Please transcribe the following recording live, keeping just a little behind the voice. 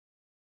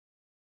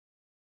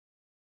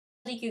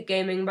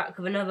GobbledyGookGaming back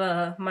with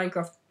another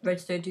Minecraft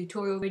redstone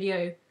tutorial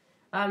video.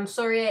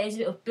 Sorry, it's a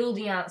bit of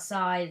building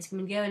outside. It's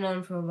been going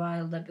on for a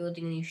while. They're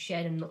building a new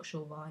shed. I'm not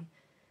sure why.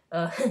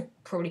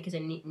 Probably because they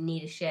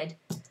need a shed.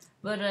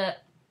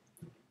 But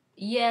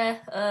yeah.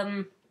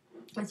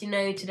 As you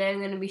know, today I'm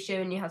going to be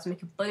showing you how to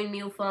make a bone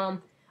meal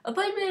farm. A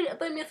bone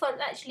meal farm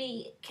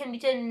actually can be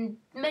done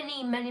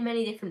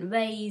many different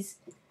ways.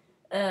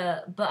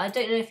 But I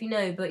don't know if you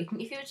know. But if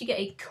you were to get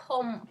a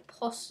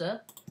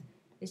composter.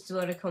 This is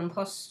what a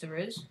composter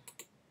is.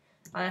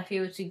 And if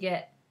you were to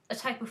get a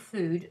type of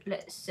food,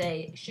 let's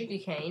say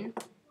sugarcane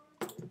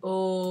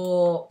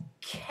or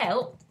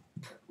kelp.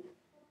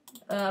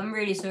 I'm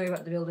really sorry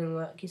about the building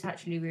work. It's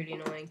actually really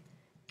annoying.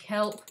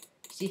 Kelp,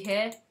 see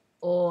here,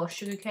 or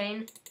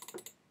sugarcane,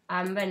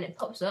 and then it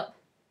pops up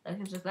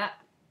like that,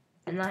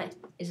 and that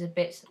is a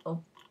bit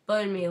of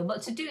bone meal.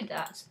 But to do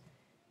that,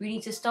 we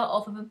need to start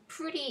off with a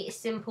pretty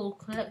simple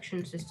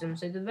collection system.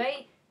 So the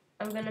way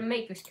I'm going to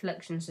make this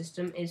collection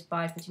system is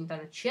by putting down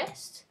a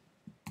chest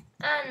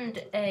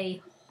and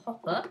a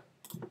hopper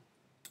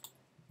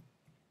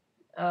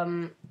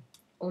on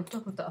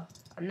top of that,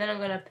 and then I'm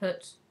going to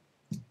put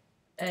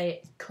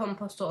a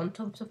composter on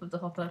top of the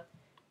hopper,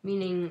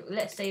 meaning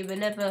let's say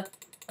whenever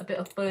a bit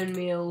of bone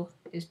meal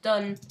is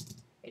done,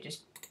 it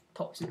just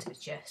pops into the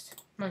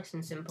chest. Nice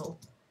and simple.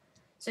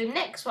 So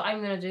next what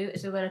I'm going to do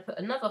is I'm going to put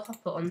another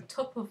hopper on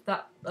top of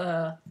that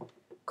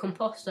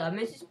composter. I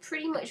mean, this is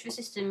pretty much the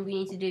system we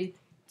need to do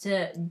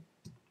to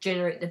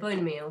generate the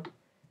bone meal.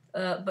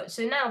 But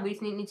so now we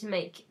need to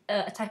make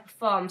a type of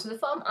farm. So the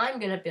farm I'm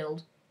going to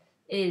build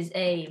is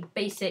a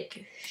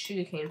basic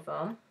sugarcane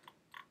farm,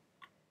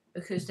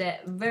 because they're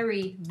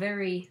very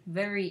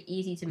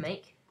easy to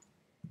make.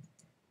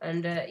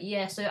 And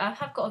yeah, so I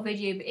have got a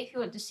video, but if you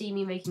want to see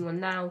me making one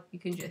now, you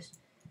can just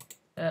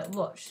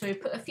watch. So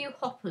put a few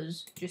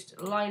hoppers just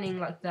lining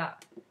like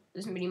that.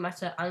 Doesn't really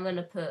matter. I'm going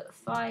to put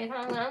 5.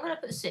 I'm going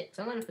to put 6.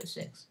 I'm going to put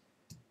 6.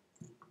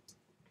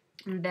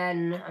 And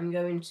then I'm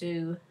going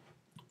to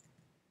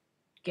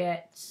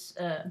get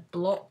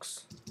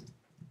blocks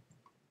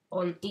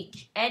on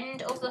each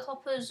end of the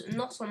hoppers,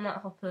 not on that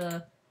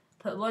hopper.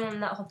 Put one on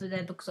that hopper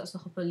there because that's the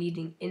hopper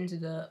leading into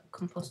the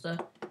composter.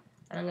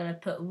 And I'm going to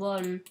put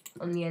one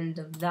on the end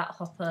of that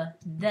hopper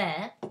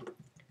there.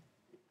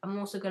 I'm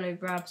also going to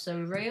grab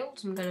some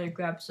rails. I'm going to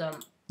grab some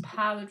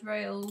powered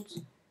rails.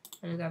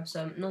 I'm going to grab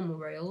some normal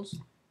rails.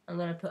 I'm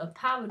going to put a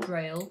powered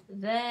rail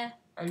there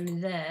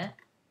and there.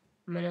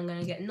 And then I'm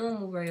going to get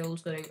normal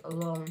rails going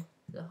along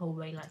the whole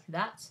way like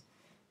that.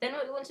 Then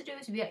what we want to do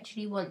is we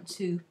actually want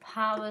to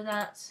power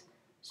that.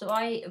 So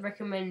I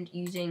recommend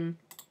using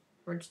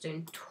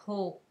redstone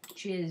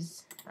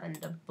torches and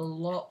a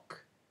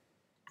block.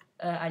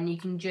 And you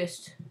can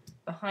just,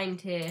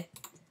 behind here,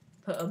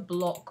 put a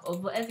block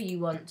of whatever you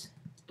want.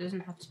 It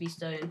doesn't have to be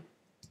stone.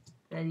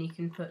 Then you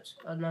can put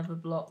another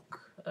block,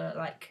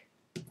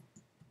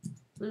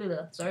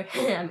 sorry,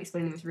 I'm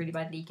explaining this really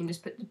badly. You can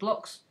just put the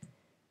blocks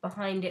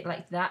behind it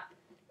like that,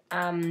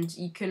 and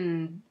you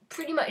can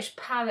pretty much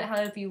power it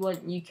however you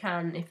want. You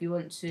can, if you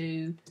want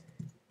to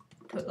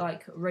put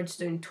like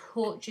redstone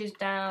torches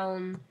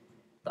down,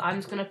 but I'm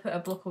just going to put a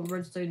block of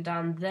redstone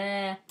down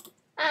there,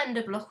 and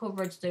a block of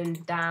redstone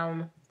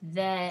down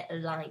there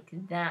like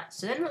that.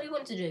 So then what you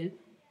want to do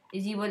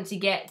is you want to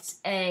get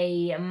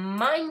a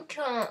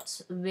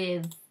minecart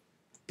with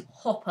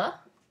hopper,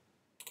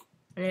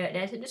 and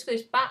there, so it just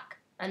goes back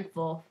and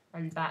forth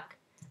and back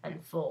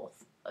and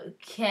forth.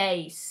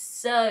 Okay,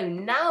 so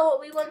now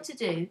what we want to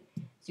do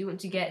is you want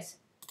to get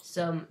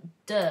some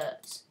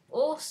dirt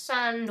or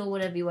sand or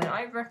whatever you want.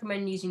 I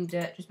recommend using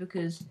dirt just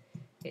because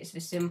it's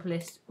the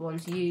simplest one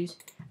to use.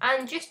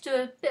 And just do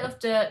a bit of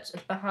dirt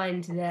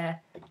behind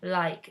there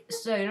like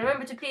so. And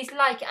remember to please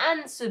like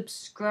and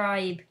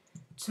subscribe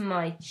to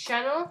my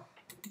channel.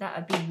 That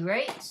would be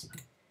great.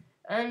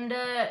 And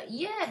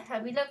yeah,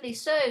 that'd be lovely.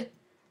 So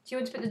you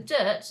want to put the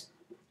dirt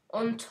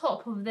on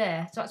top of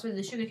there. So that's where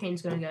the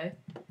sugarcane's going to go.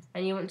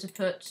 And you want to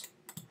put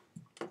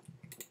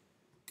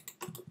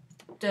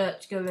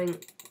dirt going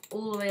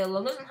all the way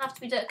along. It doesn't have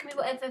to be dirt. It can be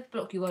whatever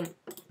block you want.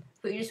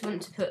 But you just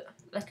want to put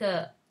like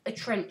a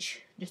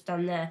trench just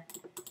down there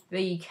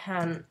where you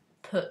can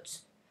put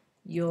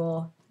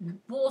your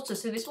water.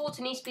 So this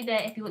water needs to be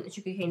there if you want the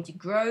sugarcane to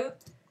grow.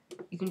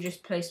 You can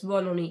just place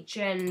one on each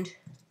end.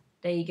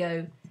 There you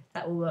go.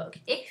 That will work.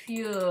 If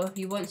you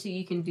want to,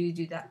 you can do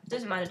that. It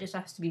doesn't matter. It just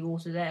has to be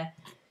water there.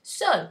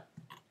 So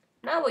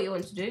now what you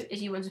want to do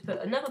is you want to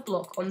put another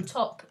block on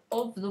top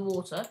of the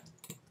water.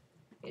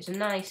 It's a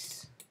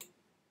nice,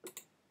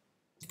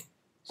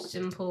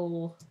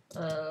 simple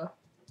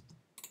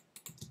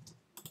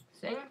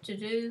thing to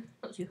do,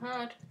 not too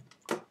hard.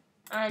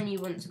 And you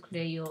want to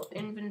clear your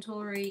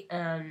inventory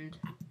and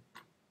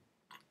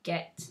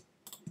get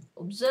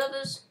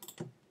observers,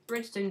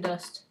 redstone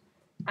dust,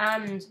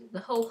 and the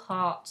whole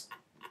heart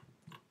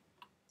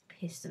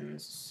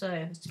pistons.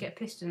 So to get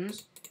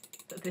pistons,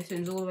 put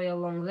pistons all the way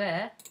along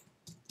there.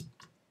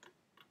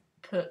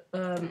 Put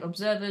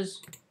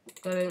observers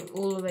going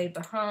all the way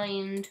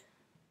behind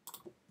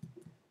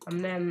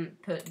and then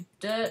put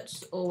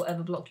dirt or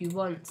whatever block you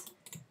want,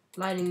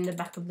 lining the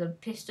back of the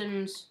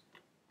pistons,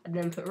 and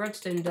then put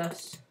redstone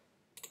dust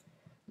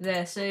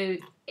there. So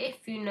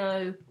if you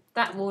know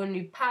that will, when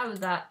you power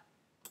that,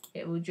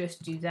 it will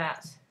just do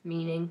that,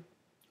 meaning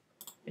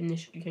when the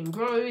sugarcane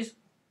grows,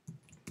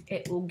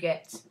 it will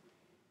get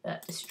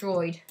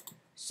destroyed.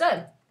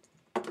 So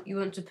you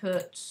want to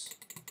put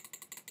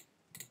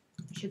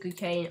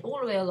sugarcane all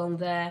the way along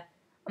there,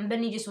 and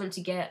then you just want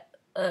to get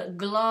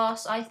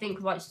glass. I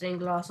think white stained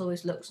glass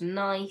always looks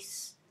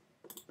nice,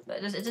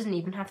 but it doesn't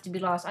even have to be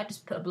glass. I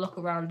just put a block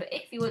around. But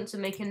if you want to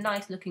make a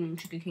nice looking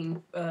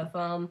sugarcane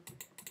farm,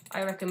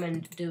 I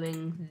recommend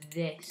doing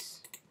this.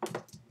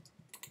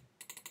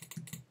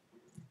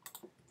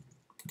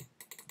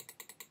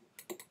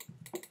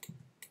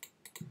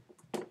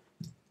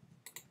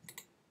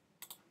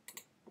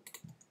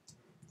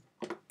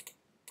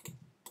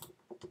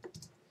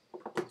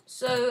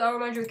 So I'll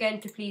remind you again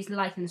to please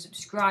like and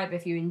subscribe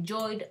if you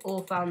enjoyed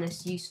or found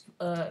this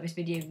this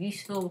video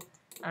useful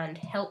and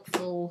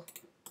helpful.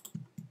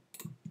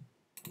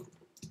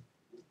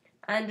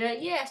 And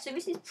yeah, so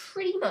this is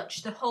pretty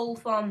much the whole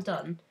farm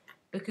done,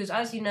 because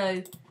as you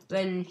know,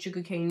 when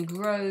sugarcane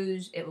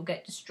grows, it will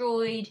get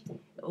destroyed,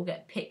 it will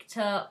get picked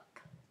up.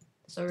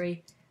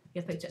 Sorry,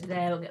 get picked up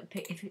there. It will get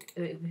if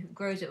it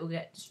grows, it will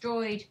get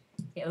destroyed.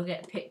 It will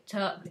get picked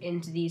up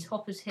into these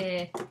hoppers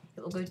here.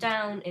 It will go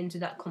down into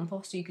that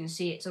composter. You can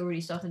see it's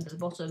already started at the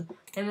bottom.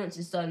 Then once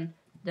it's done,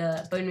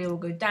 the bone meal will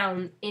go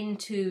down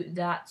into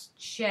that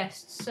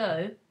chest.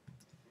 So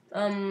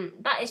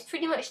that is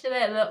pretty much the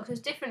way it works. There's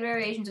different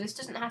variations of this.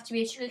 Doesn't have to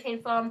be a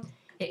sugarcane farm.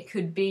 It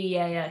could be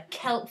a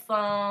kelp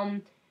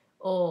farm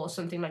or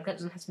something like that. It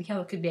doesn't have to be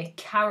kelp. It could be a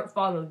carrot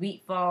farm, a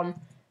wheat farm,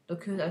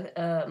 because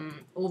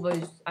all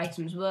those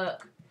items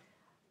work.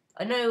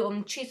 I know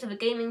on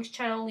GobbledyGookGaming's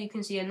channel you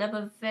can see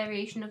another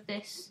variation of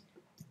this.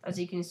 As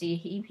you can see,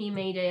 he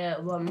made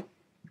a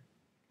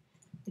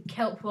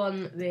kelp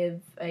one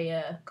with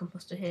a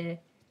composter here.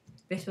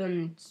 This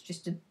one's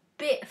just a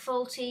bit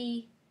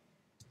faulty,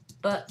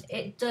 but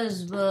it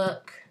does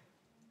work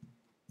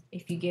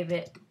if you give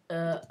it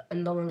a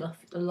long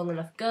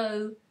enough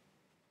go.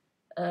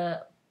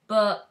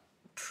 But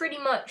pretty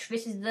much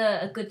this is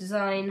a good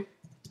design.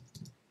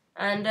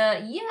 And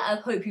yeah, I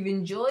hope you've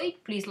enjoyed.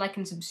 Please like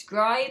and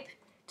subscribe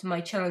to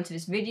my channel, to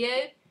this video.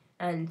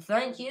 And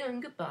thank you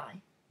and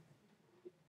goodbye.